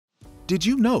Did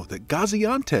you know that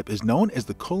Gaziantep is known as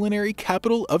the culinary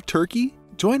capital of Turkey?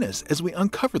 Join us as we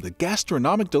uncover the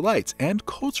gastronomic delights and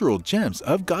cultural gems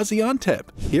of Gaziantep.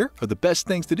 Here are the best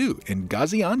things to do in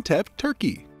Gaziantep,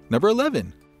 Turkey. Number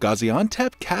 11.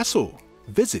 Gaziantep Castle.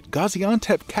 Visit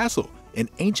Gaziantep Castle, an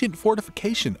ancient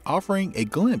fortification offering a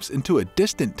glimpse into a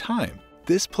distant time.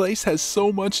 This place has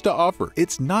so much to offer.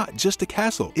 It's not just a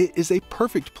castle, it is a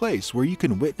perfect place where you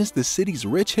can witness the city's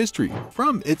rich history.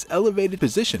 From its elevated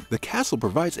position, the castle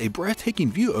provides a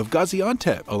breathtaking view of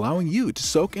Gaziantep, allowing you to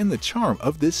soak in the charm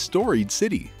of this storied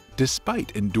city.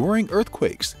 Despite enduring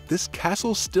earthquakes, this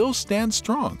castle still stands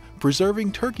strong,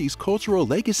 preserving Turkey's cultural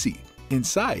legacy.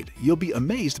 Inside, you'll be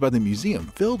amazed by the museum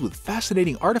filled with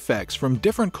fascinating artifacts from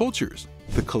different cultures.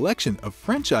 The collection of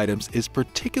French items is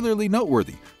particularly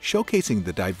noteworthy, showcasing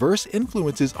the diverse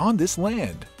influences on this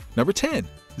land. Number 10.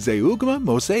 Zeugma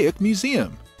Mosaic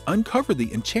Museum. Uncover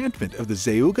the enchantment of the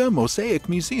Zeugma Mosaic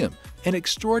Museum, an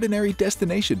extraordinary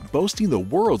destination boasting the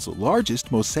world's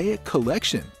largest mosaic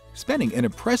collection. Spanning an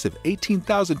impressive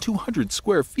 18,200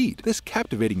 square feet, this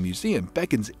captivating museum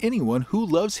beckons anyone who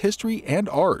loves history and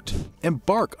art.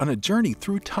 Embark on a journey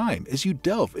through time as you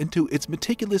delve into its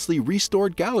meticulously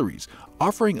restored galleries,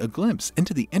 offering a glimpse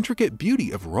into the intricate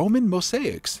beauty of Roman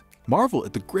mosaics. Marvel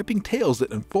at the gripping tales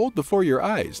that unfold before your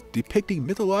eyes, depicting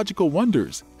mythological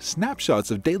wonders,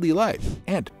 snapshots of daily life,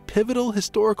 and pivotal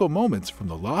historical moments from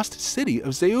the lost city of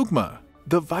Zeugma.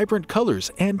 The vibrant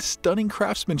colors and stunning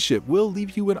craftsmanship will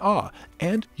leave you in awe,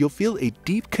 and you'll feel a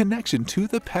deep connection to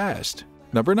the past.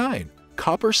 Number 9.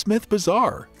 Coppersmith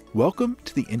Bazaar. Welcome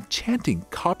to the enchanting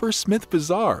Coppersmith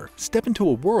Bazaar. Step into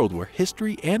a world where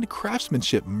history and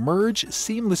craftsmanship merge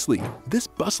seamlessly. This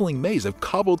bustling maze of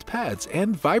cobbled paths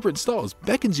and vibrant stalls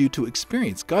beckons you to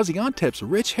experience Gaziantep's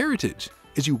rich heritage.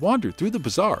 As you wander through the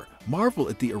bazaar, marvel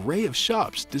at the array of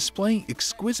shops displaying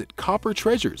exquisite copper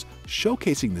treasures,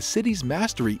 showcasing the city's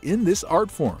mastery in this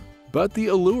art form. But the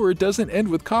allure doesn't end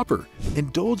with copper.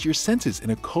 Indulge your senses in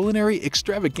a culinary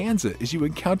extravaganza as you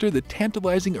encounter the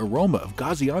tantalizing aroma of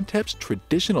Gaziantep's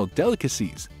traditional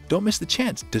delicacies. Don't miss the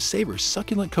chance to savor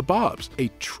succulent kebabs, a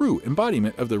true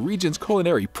embodiment of the region's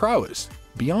culinary prowess.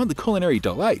 Beyond the culinary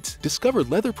delights, discover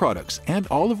leather products and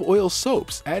olive oil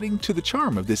soaps, adding to the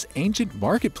charm of this ancient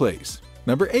marketplace.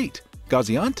 Number 8.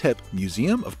 Gaziantep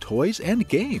Museum of Toys and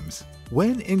Games.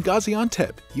 When in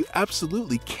Gaziantep, you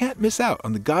absolutely can't miss out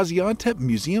on the Gaziantep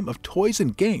Museum of Toys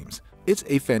and Games. It's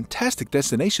a fantastic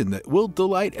destination that will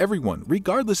delight everyone,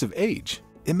 regardless of age.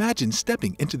 Imagine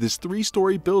stepping into this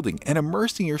 3-story building and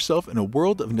immersing yourself in a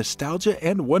world of nostalgia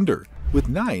and wonder. With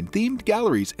 9 themed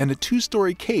galleries and a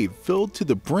 2-story cave filled to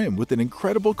the brim with an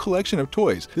incredible collection of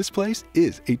toys, this place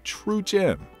is a true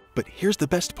gem. But here's the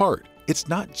best part. It's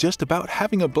not just about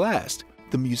having a blast.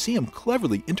 The museum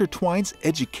cleverly intertwines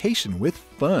education with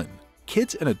fun.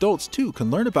 Kids and adults too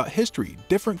can learn about history,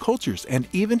 different cultures, and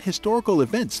even historical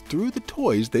events through the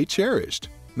toys they cherished.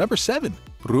 Number 7.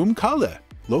 Rumkale.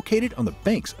 Located on the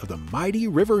banks of the mighty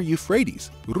river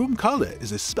Euphrates, Rumkale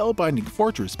is a spellbinding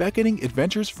fortress beckoning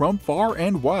adventures from far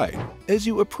and wide. As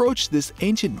you approach this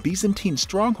ancient Byzantine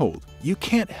stronghold, you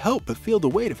can't help but feel the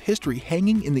weight of history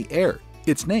hanging in the air.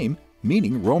 Its name,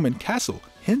 meaning Roman castle,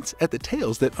 hints at the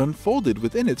tales that unfolded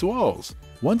within its walls.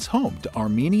 Once home to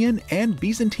Armenian and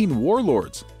Byzantine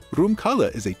warlords,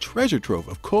 Rumkale is a treasure trove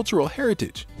of cultural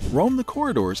heritage. Roam the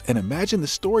corridors and imagine the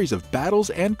stories of battles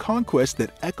and conquests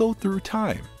that echo through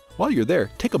time. While you're there,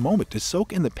 take a moment to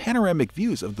soak in the panoramic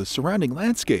views of the surrounding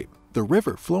landscape. The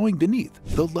river flowing beneath,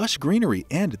 the lush greenery,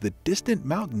 and the distant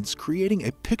mountains creating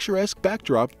a picturesque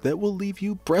backdrop that will leave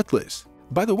you breathless.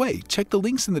 By the way, check the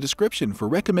links in the description for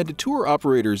recommended tour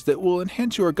operators that will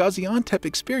enhance your Gaziantep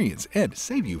experience and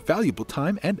save you valuable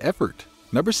time and effort.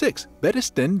 Number 6.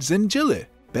 Bedesten Zincirli.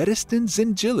 Bedesten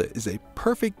Zincirli is a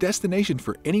perfect destination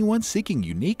for anyone seeking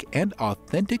unique and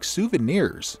authentic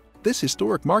souvenirs. This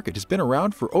historic market has been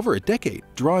around for over a decade,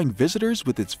 drawing visitors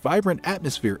with its vibrant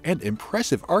atmosphere and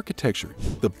impressive architecture.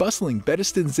 The bustling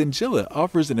Bedesten Zincirli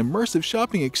offers an immersive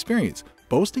shopping experience,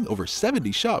 boasting over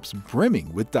 70 shops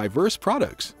brimming with diverse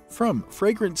products. From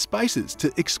fragrant spices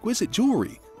to exquisite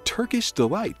jewelry, Turkish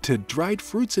delight to dried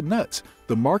fruits and nuts,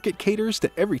 the market caters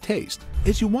to every taste.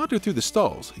 As you wander through the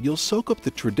stalls, you'll soak up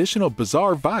the traditional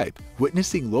bazaar vibe,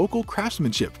 witnessing local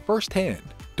craftsmanship firsthand.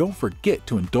 Don't forget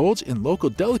to indulge in local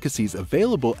delicacies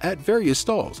available at various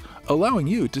stalls, allowing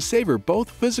you to savor both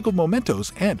physical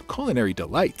mementos and culinary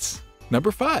delights.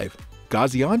 Number 5.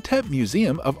 Gaziantep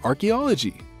Museum of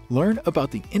Archaeology. Learn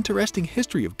about the interesting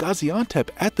history of Gaziantep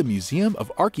at the Museum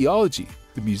of Archaeology.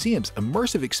 The museum's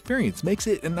immersive experience makes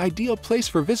it an ideal place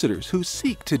for visitors who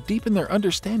seek to deepen their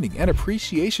understanding and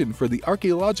appreciation for the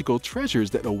archaeological treasures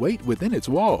that await within its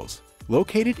walls.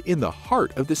 Located in the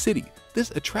heart of the city,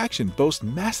 this attraction boasts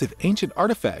massive ancient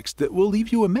artifacts that will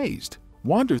leave you amazed.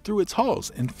 Wander through its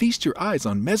halls and feast your eyes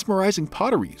on mesmerizing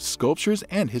pottery, sculptures,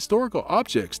 and historical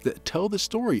objects that tell the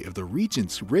story of the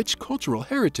region's rich cultural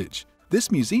heritage.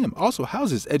 This museum also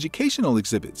houses educational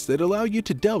exhibits that allow you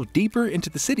to delve deeper into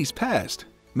the city's past.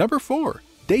 Number 4.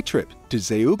 Day Trip to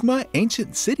Zeugma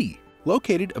Ancient City.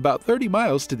 Located about 30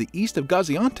 miles to the east of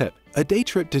Gaziantep, a day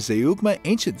trip to Zeugma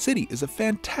Ancient City is a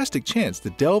fantastic chance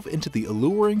to delve into the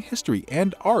alluring history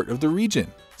and art of the region.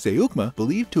 Zeugma,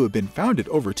 believed to have been founded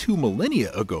over 2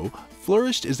 millennia ago,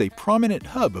 flourished as a prominent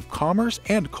hub of commerce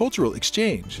and cultural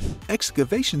exchange.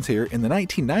 Excavations here in the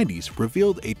 1990s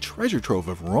revealed a treasure trove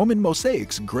of Roman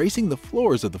mosaics gracing the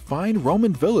floors of the fine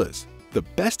Roman villas. The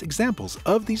best examples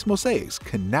of these mosaics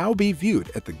can now be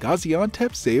viewed at the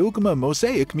Gaziantep Zeugma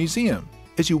Mosaic Museum.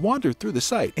 As you wander through the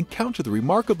site, encounter the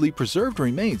remarkably preserved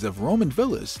remains of Roman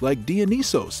villas like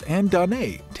Dionysos and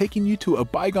Danae, taking you to a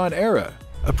bygone era.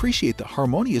 Appreciate the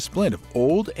harmonious blend of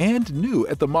old and new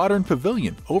at the modern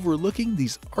pavilion overlooking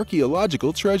these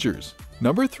archaeological treasures.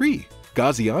 Number 3.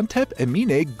 Gaziantep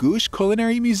Emine Gush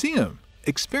Culinary Museum.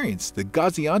 Experience the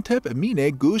Gaziantep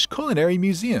Emine Gush Culinary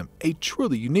Museum, a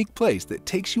truly unique place that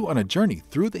takes you on a journey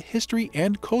through the history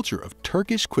and culture of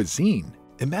Turkish cuisine.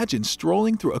 Imagine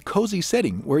strolling through a cozy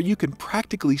setting where you can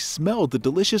practically smell the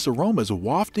delicious aromas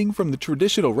wafting from the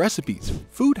traditional recipes,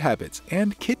 food habits,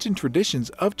 and kitchen traditions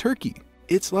of Turkey.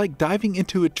 It's like diving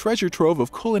into a treasure trove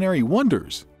of culinary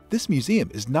wonders. This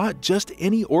museum is not just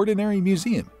any ordinary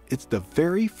museum, it's the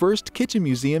very first kitchen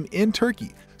museum in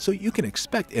Turkey, so you can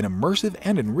expect an immersive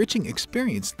and enriching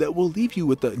experience that will leave you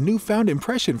with a newfound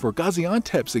impression for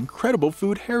Gaziantep's incredible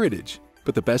food heritage.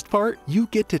 But the best part? You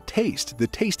get to taste the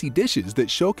tasty dishes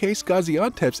that showcase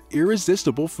Gaziantep's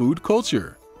irresistible food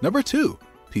culture. Number 2.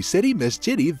 Piseri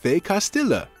Mescidi ve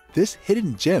Castilla. This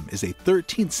hidden gem is a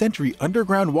 13th century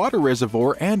underground water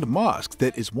reservoir and mosque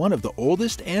that is one of the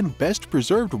oldest and best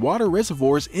preserved water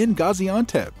reservoirs in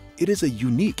Gaziantep. It is a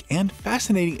unique and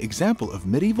fascinating example of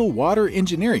medieval water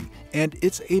engineering, and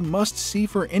it's a must-see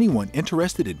for anyone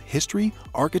interested in history,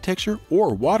 architecture,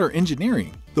 or water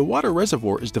engineering. The water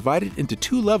reservoir is divided into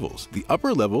 2 levels, the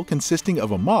upper level consisting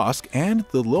of a mosque and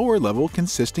the lower level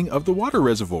consisting of the water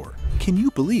reservoir. Can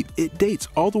you believe it dates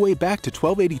all the way back to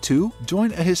 1282?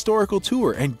 Join a historical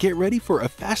tour and get ready for a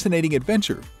fascinating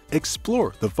adventure.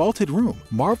 Explore the vaulted room,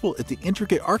 marvel at the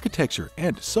intricate architecture,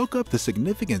 and soak up the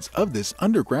significance of this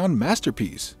underground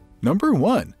masterpiece. Number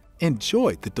 1.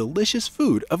 Enjoy the delicious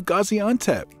food of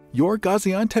Gaziantep. Your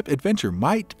Gaziantep adventure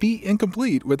might be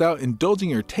incomplete without indulging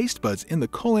your taste buds in the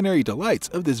culinary delights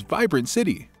of this vibrant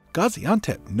city.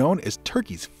 Gaziantep, known as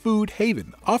Turkey's food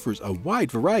haven, offers a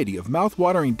wide variety of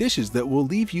mouth-watering dishes that will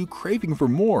leave you craving for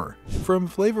more. From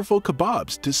flavorful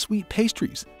kebabs to sweet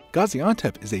pastries,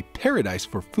 Gaziantep is a paradise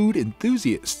for food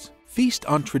enthusiasts. Feast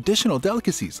on traditional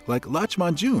delicacies like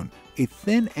lahmacun, a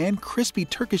thin and crispy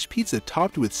Turkish pizza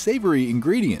topped with savory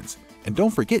ingredients. And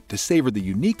don't forget to savor the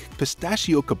unique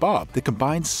pistachio kebab that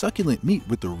combines succulent meat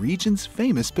with the region's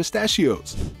famous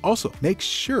pistachios. Also, make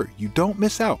sure you don't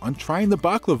miss out on trying the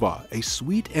baklava, a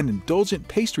sweet and indulgent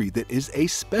pastry that is a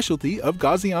specialty of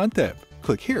Gaziantep.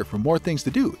 Click here for more things to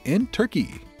do in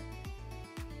Turkey.